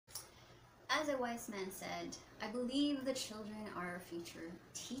As a wise man said, I believe the children are our future.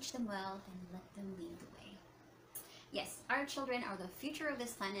 Teach them well and let them lead the way. Yes, our children are the future of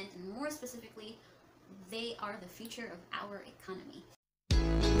this planet, and more specifically, they are the future of our economy.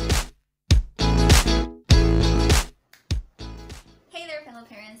 Hey there, fellow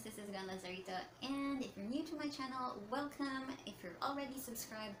parents, this is Gwen and if you're new to my channel, welcome. If you're already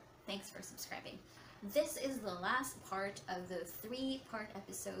subscribed, thanks for subscribing. This is the last part of the 3-part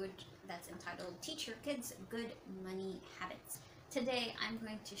episode that's entitled Teach Your Kids Good Money Habits. Today, I'm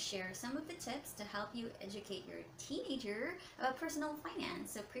going to share some of the tips to help you educate your teenager about personal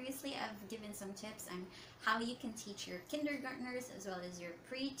finance. So previously, I've given some tips on how you can teach your kindergartners as well as your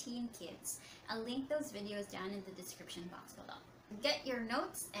preteen kids. I'll link those videos down in the description box below. Get your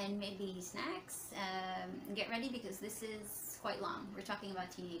notes and maybe snacks. Get ready because this is quite long. We're talking about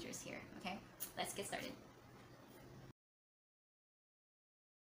teenagers here, okay? Let's get started.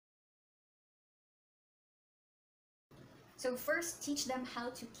 So first, teach them how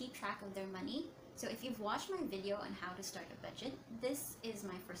to keep track of their money. So if you've watched my video on how to start a budget, this is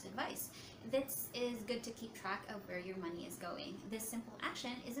my first advice. This is good to keep track of where your money is going. This simple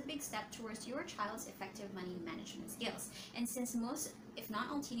action is a big step towards your child's effective money management skills. And since most, if not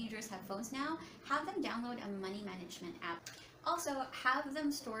all teenagers have phones now, have them download a money management app. Also, have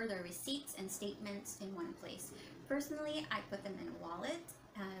them store their receipts and statements in one place. Personally, I put them in a wallet.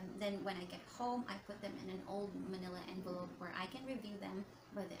 Then when I get home, I put them in an old manila envelope where I can review them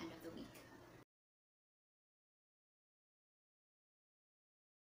by the end of the week.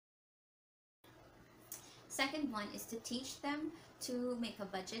 Second one is to teach them to make a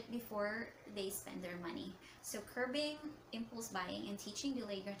budget before they spend their money. So curbing impulse buying and teaching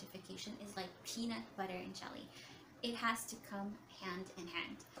delayed gratification is like peanut butter and jelly. It has to come hand in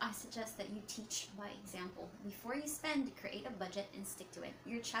hand. I suggest that you teach by example. Before you spend, create a budget and stick to it.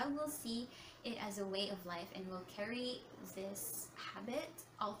 Your child will see it as a way of life and will carry this habit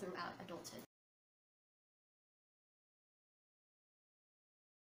all throughout adulthood.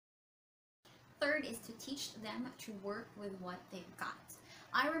 Third is to teach them to work with what they've got.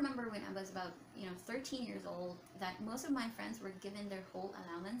 I remember when I was about 13 years old that most of my friends were given their whole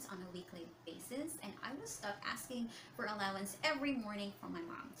allowance on a weekly basis, and I was stuck asking for allowance every morning from my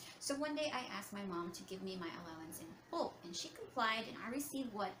mom. So one day I asked my mom to give me my allowance in full, and she complied, and I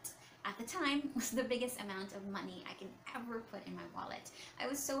received what at the time was the biggest amount of money I can ever put in my wallet. I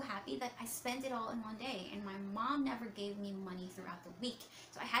was so happy that I spent it all in one day, and my mom never gave me money throughout the week,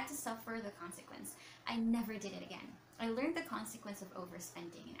 so I had to suffer the consequence. I never did it again. I learned the consequence of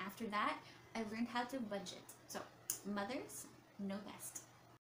overspending, and after that, I learned how to budget. So, mothers know best.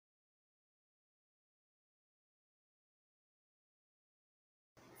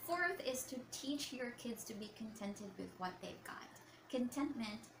 Fourth is to teach your kids to be contented with what they've got.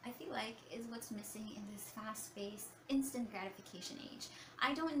 Contentment, I feel like, is what's missing in this fast-paced, instant gratification age.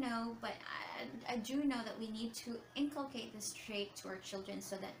 I don't know, but I do know that we need to inculcate this trait to our children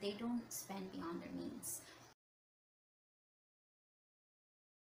so that they don't spend beyond their means.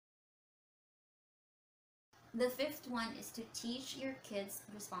 The fifth one is to teach your kids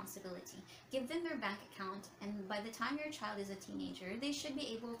responsibility. Give them their bank account, and by the time your child is a teenager, they should be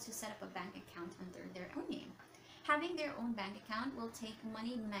able to set up a bank account under their own name. Having their own bank account will take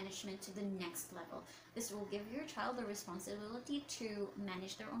money management to the next level. This will give your child the responsibility to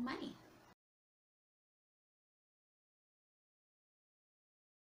manage their own money.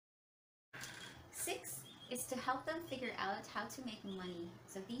 Six is to help them figure out how to make money.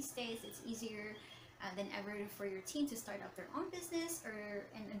 So these days, it's easier than ever for your teen to start up their own business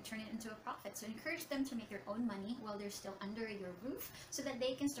and turn it into a profit. So encourage them to make their own money while they're still under your roof so that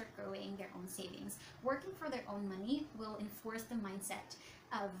they can start growing their own savings. Working for their own money will enforce the mindset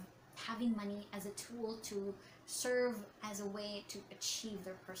of having money as a tool to serve as a way to achieve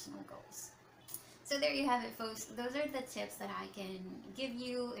their personal goals. So there you have it, folks. Those are the tips that I can give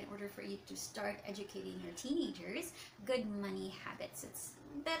you in order for you to start educating your teenagers good money habits. It's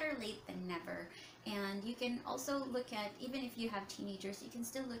better late than never. And you can also look at, even if you have teenagers, you can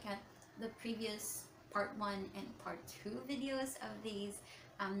still look at the previous part 1 and part 2 videos of these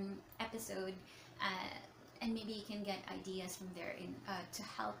episode, and maybe you can get ideas from there to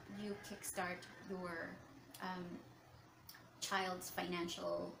help you kickstart your child's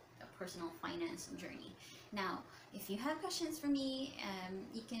personal finance journey. Now, if you have questions for me,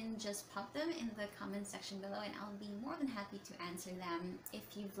 you can just pop them in the comment section below and I'll be more than happy to answer them. If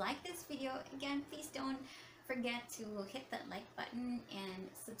you've liked this video, again, please don't forget to hit that like button and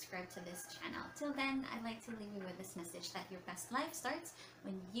subscribe to this channel. Till then, I'd like to leave you with this message that your best life starts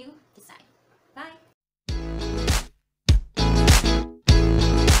when you decide. Bye!